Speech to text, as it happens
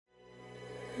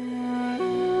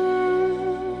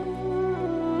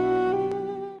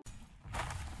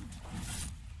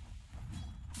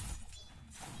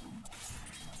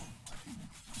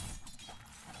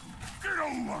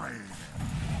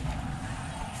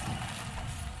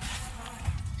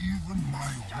Even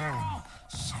my home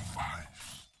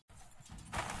survives.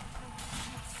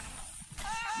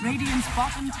 Radiant's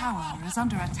bottom tower is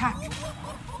under attack.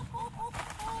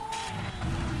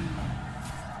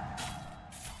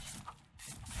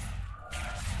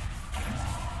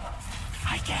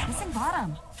 Missing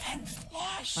bottom.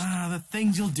 The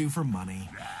things you'll do for money.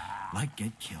 Like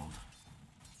get killed.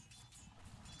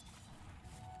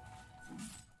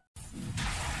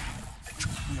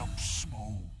 Chuck me up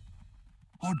small.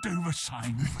 Or do the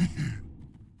same.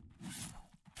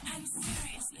 I'm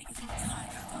seriously getting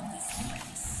tired of this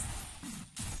place.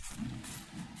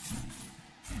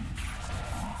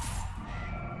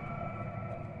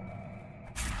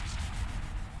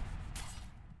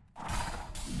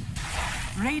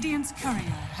 Radiant's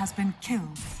courier has been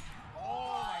killed.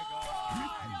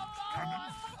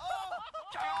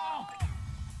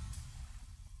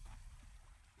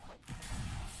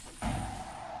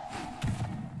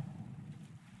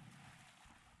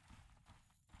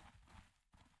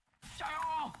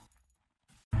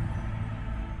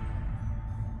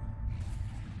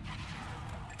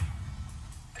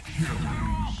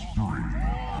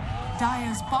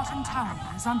 Dire's bottom tower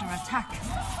is under attack.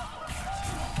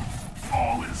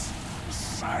 All is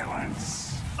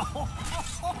silence.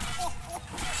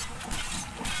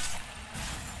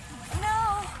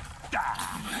 No!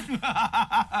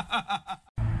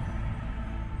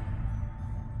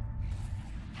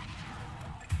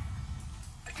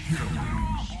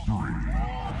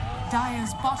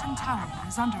 Dire's bottom tower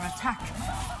is under attack.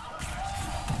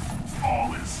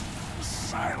 All is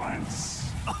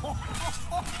silence.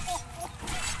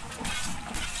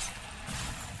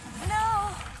 No!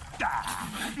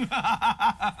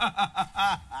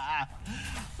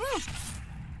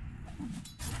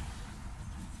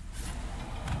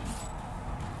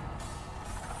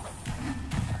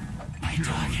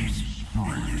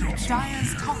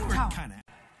 Dire's top tower.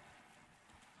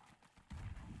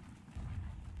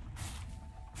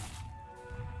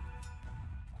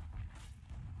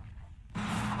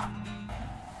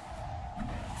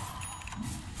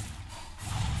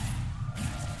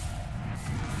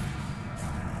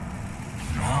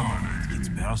 It's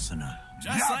personal.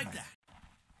 Just like that.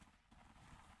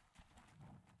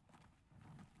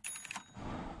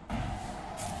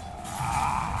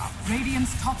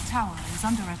 Radiant's top tower is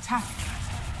under attack.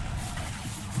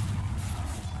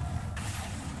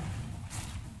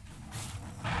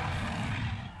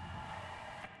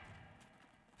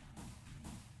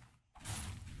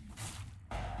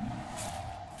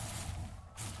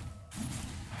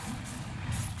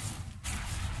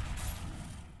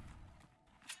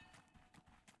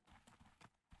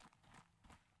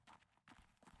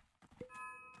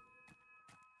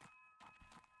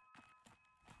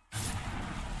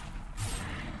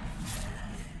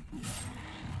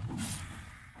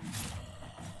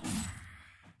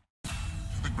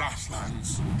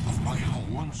 Grasslands of my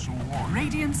home once so warm.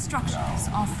 Radiant structures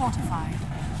are fortified.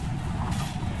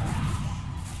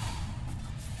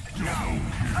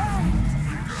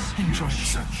 Enjoy the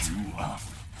sun. Set you up.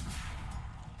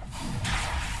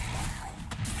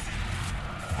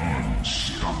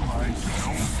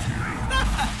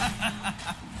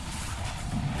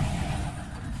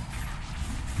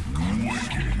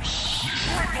 Wicked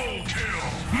triple kill.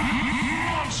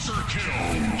 Monster kill.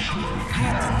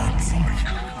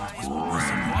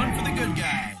 One for the good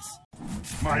guys.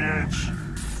 My edge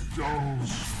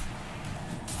goes.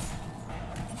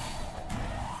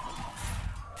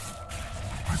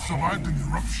 I survived an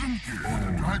eruption or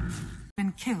the dragon.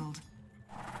 Been killed.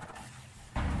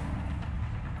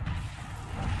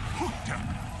 Hooked him.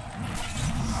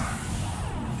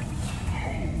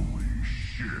 Holy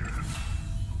shit.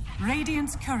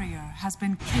 Radiant's courier has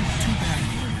been killed.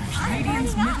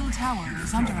 Radiant's middle tower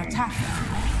is under attack.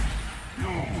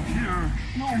 You'll hear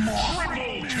no more.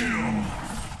 Triple kill.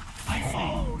 I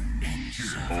fall in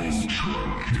ultra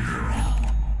kill.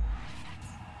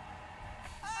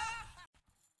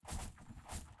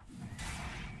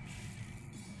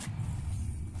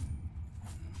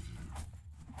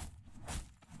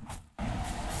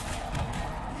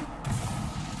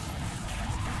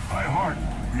 My heart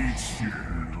beats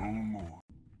here no more.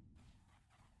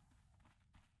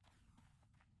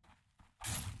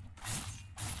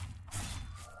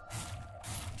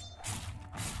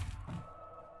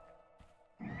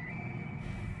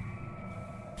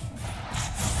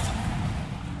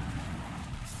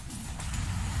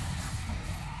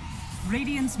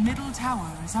 Radiant's middle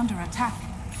tower is under attack.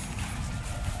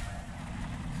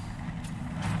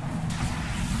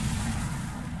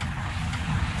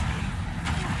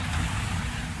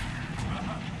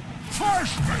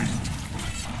 First mate!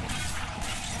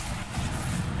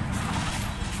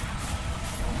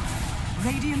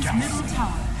 Radiant's middle tower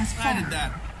has I fallen. did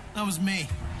that. That was me.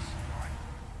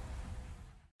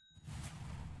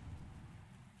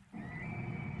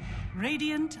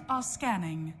 Radiant are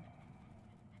scanning.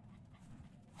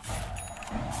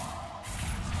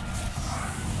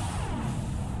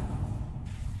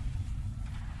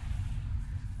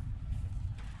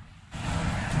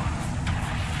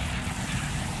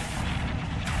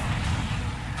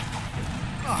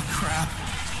 Oh, crap.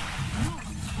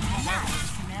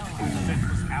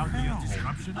 Out the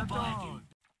disruption of dawn.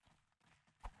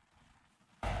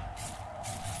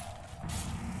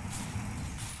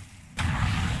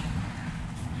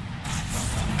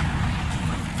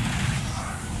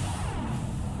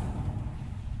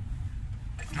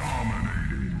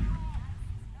 Dominating.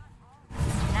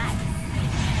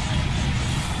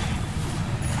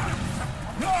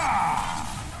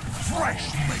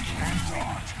 Fresh meat and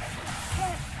dart.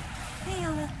 Can't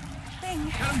feel a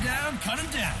thing. Cut him down, cut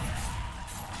him down.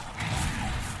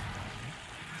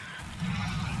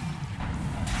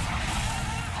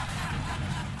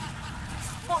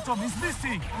 Bottom is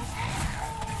missing.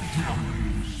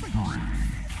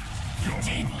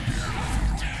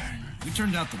 We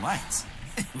turned out the lights.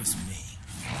 It was me.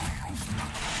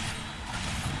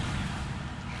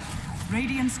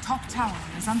 Radiant's top tower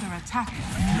is under attack.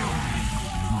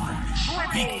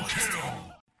 Triple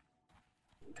kill.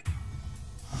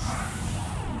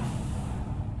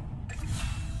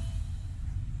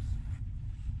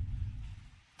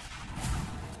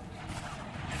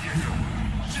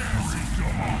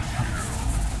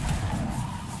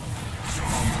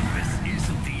 This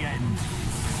isn't the end.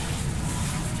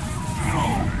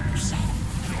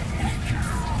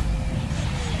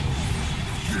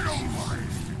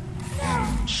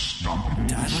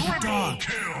 Died like a dog.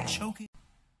 Kill. Choking.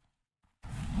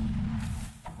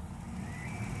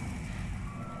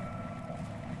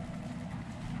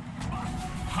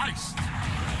 Heist.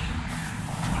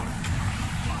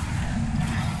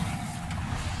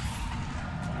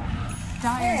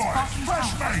 Dire's Boy, bottom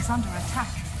fresh tower meat. is under attack.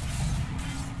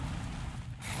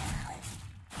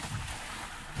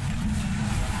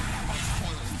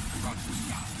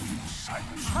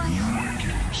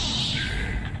 Wicked sick.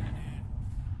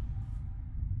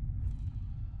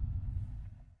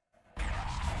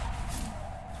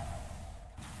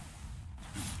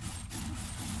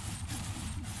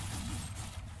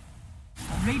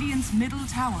 Radiant's middle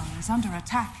tower is under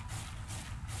attack.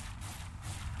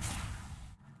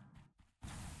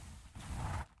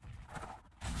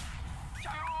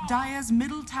 Dire's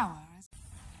middle tower is...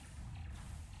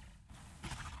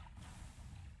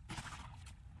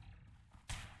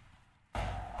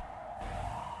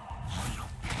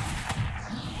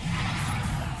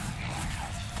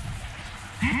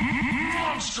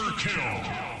 Monster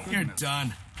kill. You're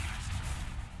done.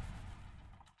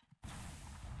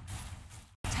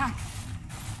 attack.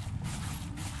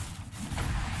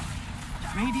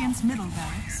 Radiant's middle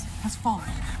barracks has fallen.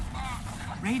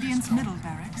 Radiant's middle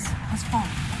barracks has fallen.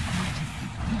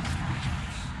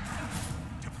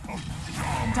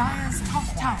 Dire's top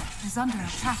tower is under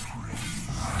attack.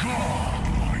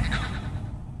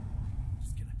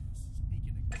 Just gonna sneak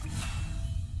in a...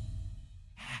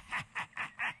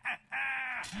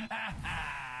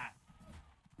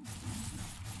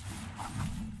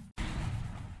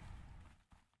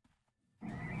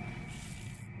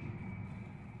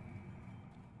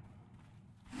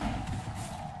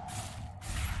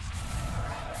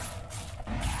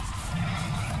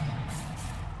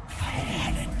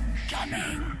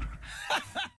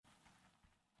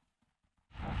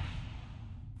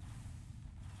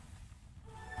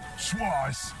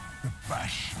 Twice the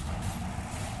bash.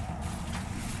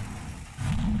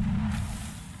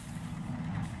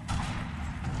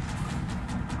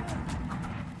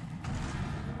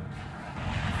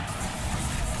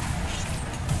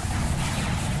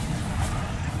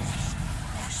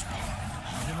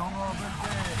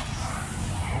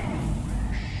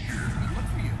 Look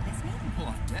for you. Pull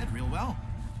off dead real well.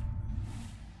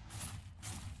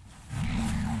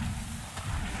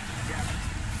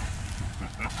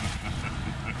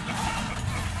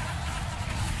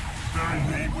 Bury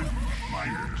me with my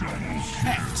double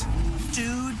Hacked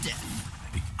to death.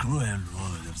 The cruel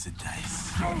roll of the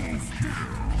dice. double kill.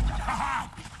 Ha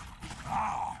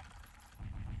ha!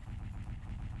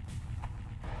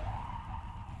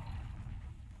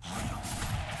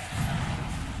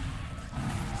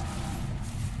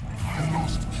 I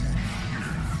lost you.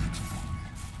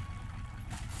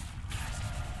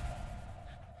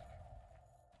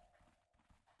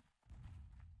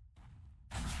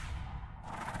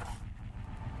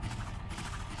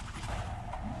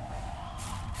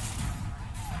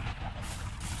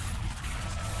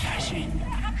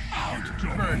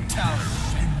 Bird tower.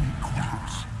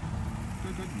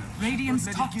 Radiant's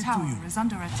Let it top get to tower you. is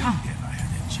under Don't attack. give her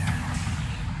that chance.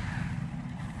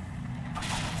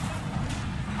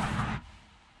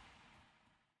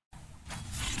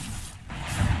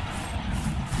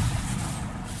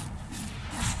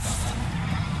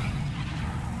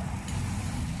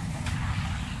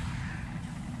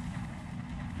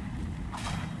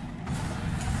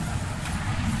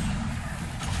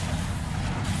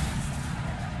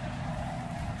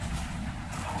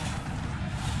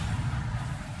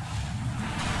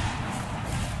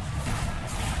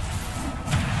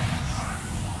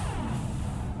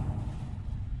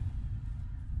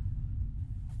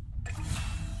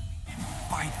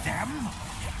 By them?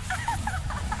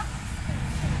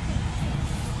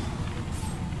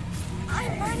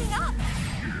 I'm burning up.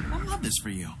 I love this for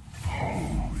you.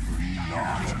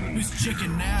 Who's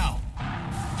chicken now?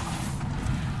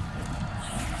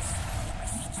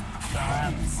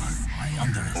 I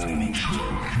underestimate you.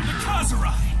 The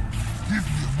Kazurai! Give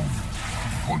me a moment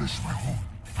to polish my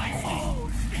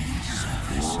horn.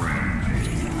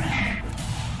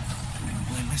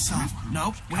 Blame myself.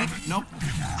 Nope, wait, nope.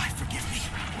 I forgive me.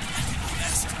 I did my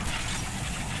best.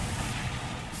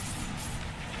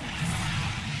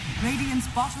 Radiant's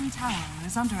bottom tower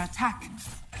is under attack.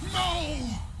 No!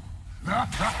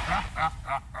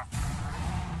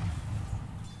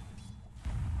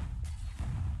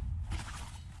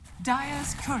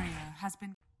 Dire's courier has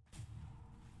been...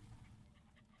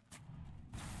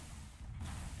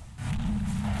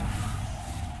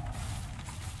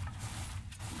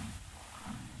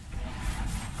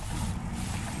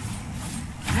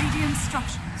 Radiant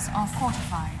structures are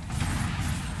fortified.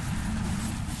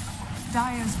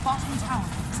 Dire's bottom tower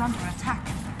is under attack.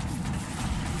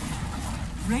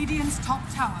 Radiant's top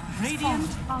tower has Radiant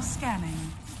are scanning.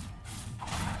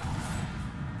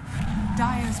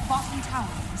 Dire's bottom tower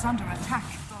is under attack.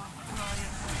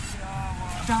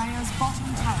 Dire's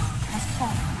bottom tower has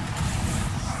fallen.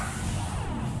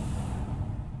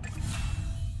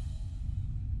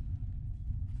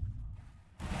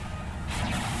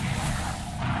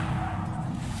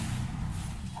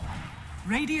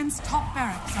 Radiant's top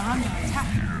barracks are under attack.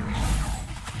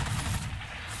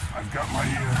 I've got my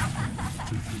ear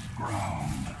to the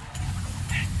ground.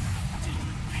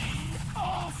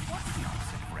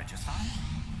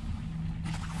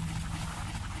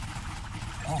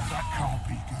 Oh, that can't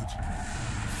be good.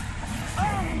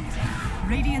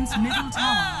 Radiant's middle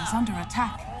tower is under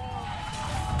attack.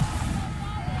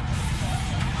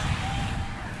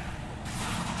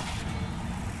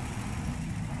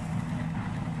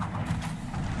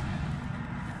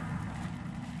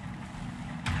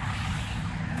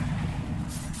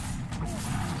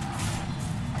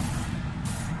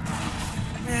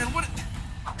 Man, what?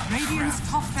 Radiant's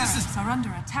top barracks are under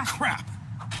attack. Crap!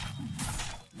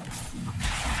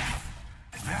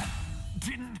 That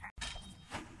didn't...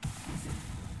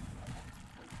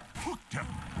 Hooked him.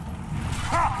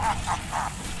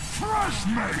 Fresh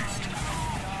mate!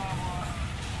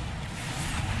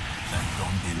 That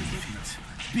don't believe it.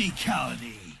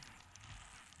 Beacality!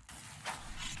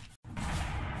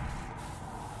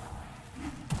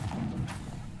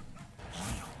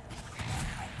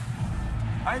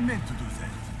 I meant to do that.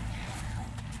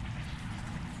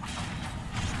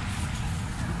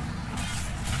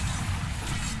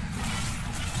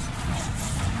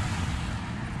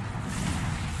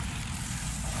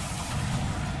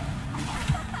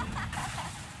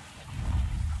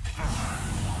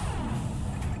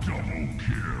 Double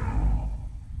kill.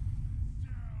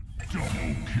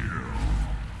 Double kill.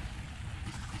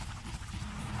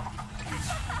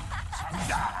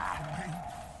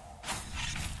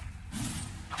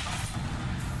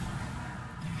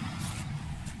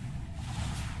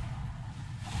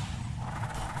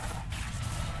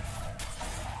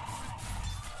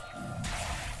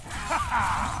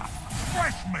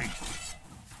 Fresh meat!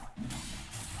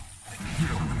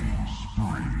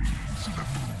 Killing spree.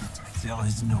 There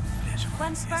is no pleasure. in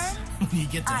Once this. burned, When you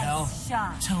get to hell, ice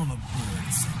shot. tell him a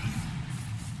bird sent you.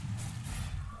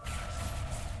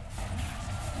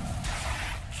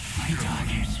 My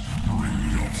target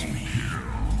reveals me.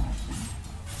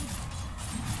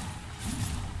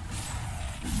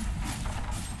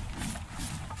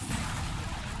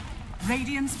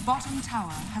 Radiant's bottom tower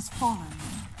has fallen.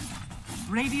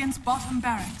 Radiant's bottom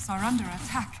barracks are under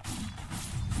attack.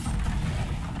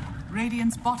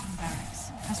 Radiant's bottom barracks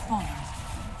has fallen.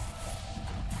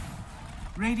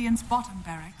 Radiant's bottom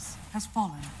barracks has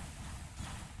fallen.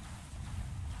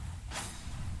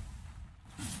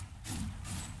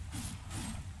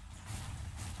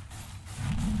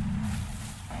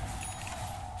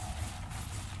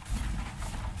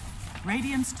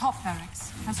 Radiant's top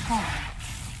barracks has fallen.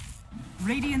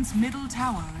 Radiant's middle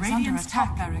tower is under attack.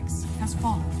 Top barracks has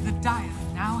fallen. The Dire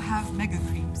now have mega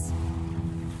creeps.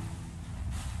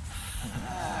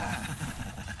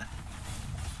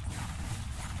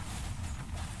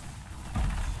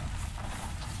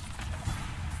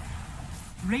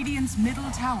 Radiant's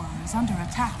middle tower is under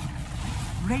attack.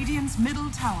 Radiant's middle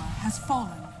tower has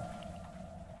fallen.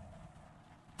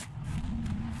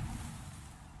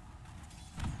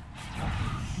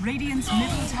 Radiant's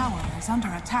middle tower is under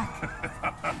attack.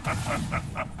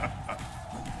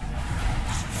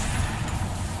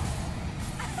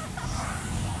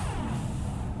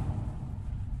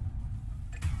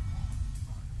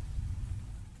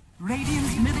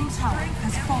 Radiant's middle tower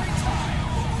has fallen.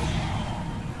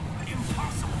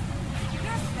 Impossible.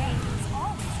 Your fate is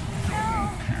always no.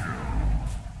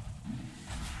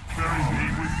 Bury me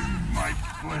within my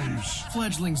place.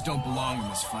 Fledglings don't belong in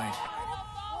this fight.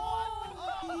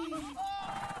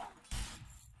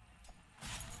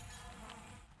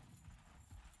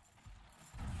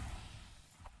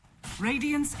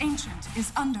 Radiant's Ancient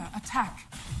is under attack.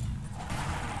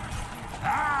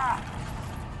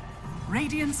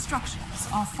 Radiant structures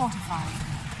are fortified.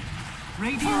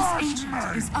 Radiant's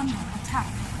Ancient is under attack.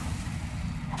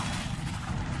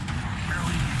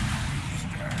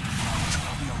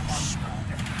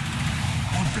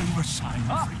 Or they were signed.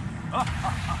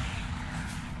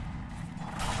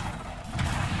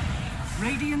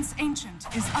 Radiant's Ancient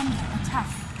is under attack.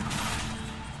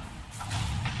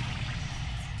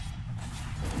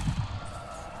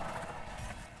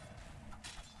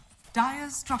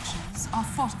 Dire's structures are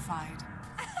fortified.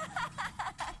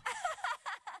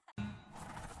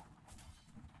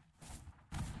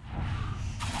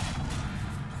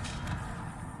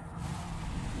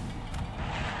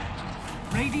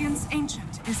 Radiant's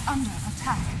Ancient is under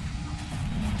attack.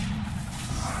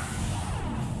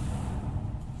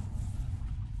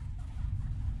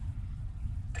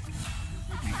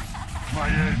 My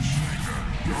edge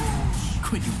goes.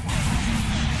 Quit your work.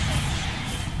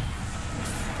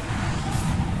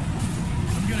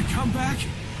 I'm gonna come back,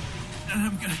 and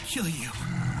I'm gonna kill you.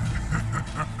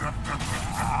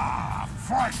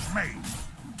 Fight me.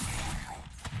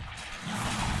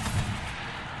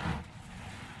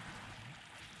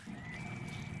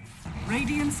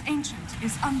 Radiant's Ancient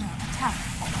is under attack.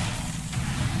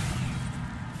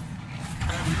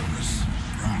 Endless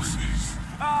bruises.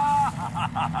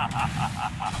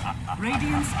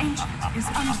 Radiant's Ancient is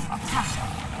under attack.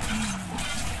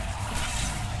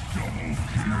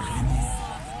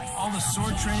 All the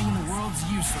sword training in the world's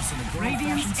useless in a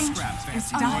Radiant's good-old-fashioned Ancient scrap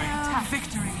is fancy. under attack.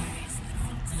 Victory.